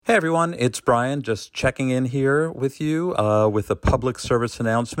Hey everyone, it's Brian just checking in here with you with a public service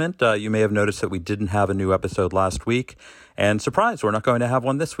announcement. You may have noticed that we didn't have a new episode last week, and surprise, we're not going to have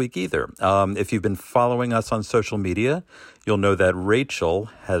one this week either. If you've been following us on social media, you'll know that Rachel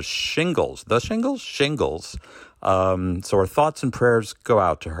has shingles. The shingles. So our thoughts and prayers go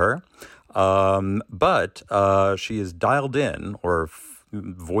out to her. But she is dialed in or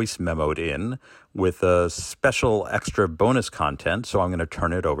voice memoed in with a special extra bonus content, so I'm going to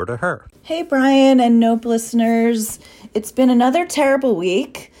turn it over to her. Hey, Brian and Nope listeners. It's been another terrible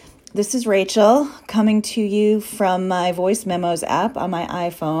week. This is Rachel coming to you from my voice memos app on my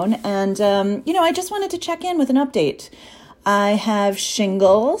iPhone. And, I just wanted to check in with an update. I have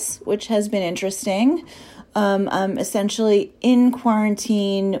shingles, which has been interesting. I'm essentially in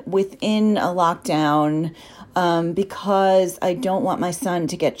quarantine within a lockdown because I don't want my son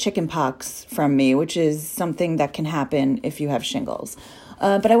to get chickenpox from me, which is something that can happen if you have shingles.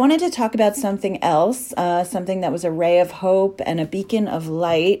 But I wanted to talk about something else, something that was a ray of hope and a beacon of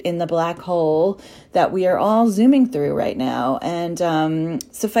light in the black hole that we are all zooming through right now. And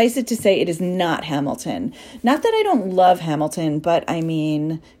suffice it to say, it is not Hamilton. Not that I don't love Hamilton, but I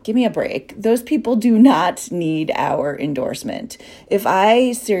mean, give me a break. Those people do not need our endorsement. If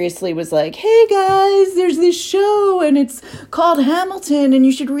I seriously was like, hey guys, there's this show and it's called Hamilton and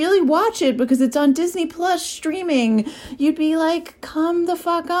you should really watch it because it's on Disney Plus streaming, you'd be like, come the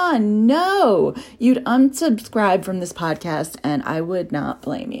fuck on. No, you'd unsubscribe from this podcast and I would not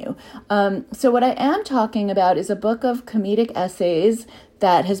blame you. So what I am talking about is a book of comedic essays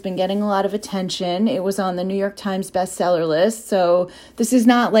that has been getting a lot of attention. It was on the New York Times bestseller list, so this is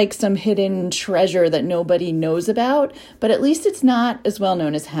not like some hidden treasure that nobody knows about, but at least it's not as well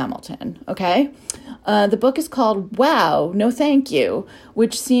known as Hamilton, okay? The book is called Wow, No Thank You,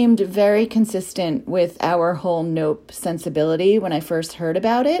 which seemed very consistent with our whole Nope sensibility when I first heard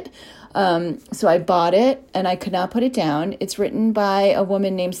about it. So I bought it and I could not put it down. It's written by a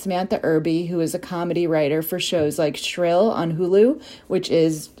woman named Samantha Irby, who is a comedy writer for shows like Shrill on Hulu, which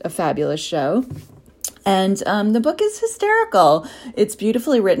is a fabulous show. And the book is hysterical. It's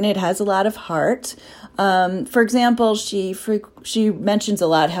beautifully written. It has a lot of heart. For example, she mentions a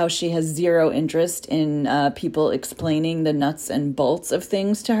lot how she has zero interest in people explaining the nuts and bolts of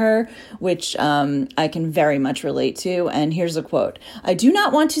things to her, which I can very much relate to. And here's a quote. "I do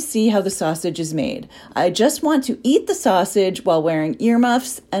not want to see how the sausage is made. I just want to eat the sausage while wearing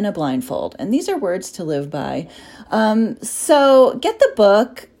earmuffs and a blindfold." And these are words to live by. So get the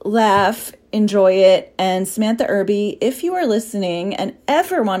book, laugh, enjoy it. And Samantha Irby, if you are listening and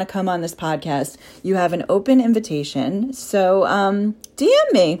ever want to come on this podcast, you have an open invitation. So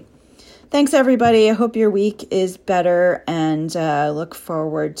DM me. Thanks, everybody. I hope your week is better and look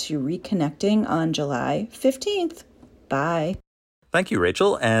forward to reconnecting on July 15th. Bye. Thank you,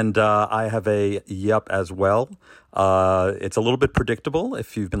 Rachel. And I have a yup as well. It's a little bit predictable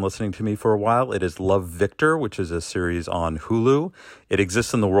if you've been listening to me for a while. It is Love, Victor, which is a series on Hulu. It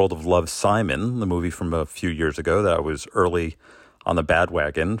exists in the world of Love, Simon, the movie from a few years ago that I was early on the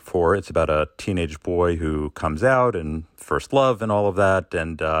bandwagon for. It's about a teenage boy who comes out and first love and all of that.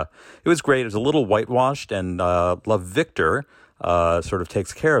 And it was great. It was a little whitewashed. And Love, Victor sort of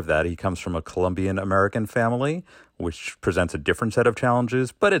takes care of that. He comes from a Colombian-American family, which presents a different set of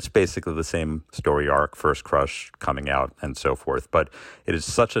challenges, but it's basically the same story arc, first crush, coming out, and so forth. But it is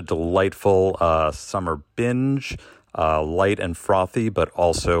such a delightful summer binge, light and frothy, but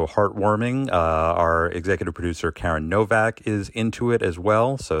also heartwarming. Our executive producer, Karen Novak, is into it as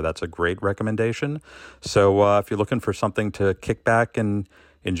well, so that's a great recommendation. So if you're looking for something to kick back and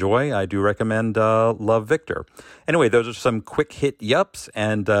enjoy, I do recommend Love, Victor. Anyway, those are some quick hit yups,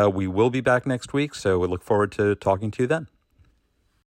 and we will be back next week, so we look forward to talking to you then.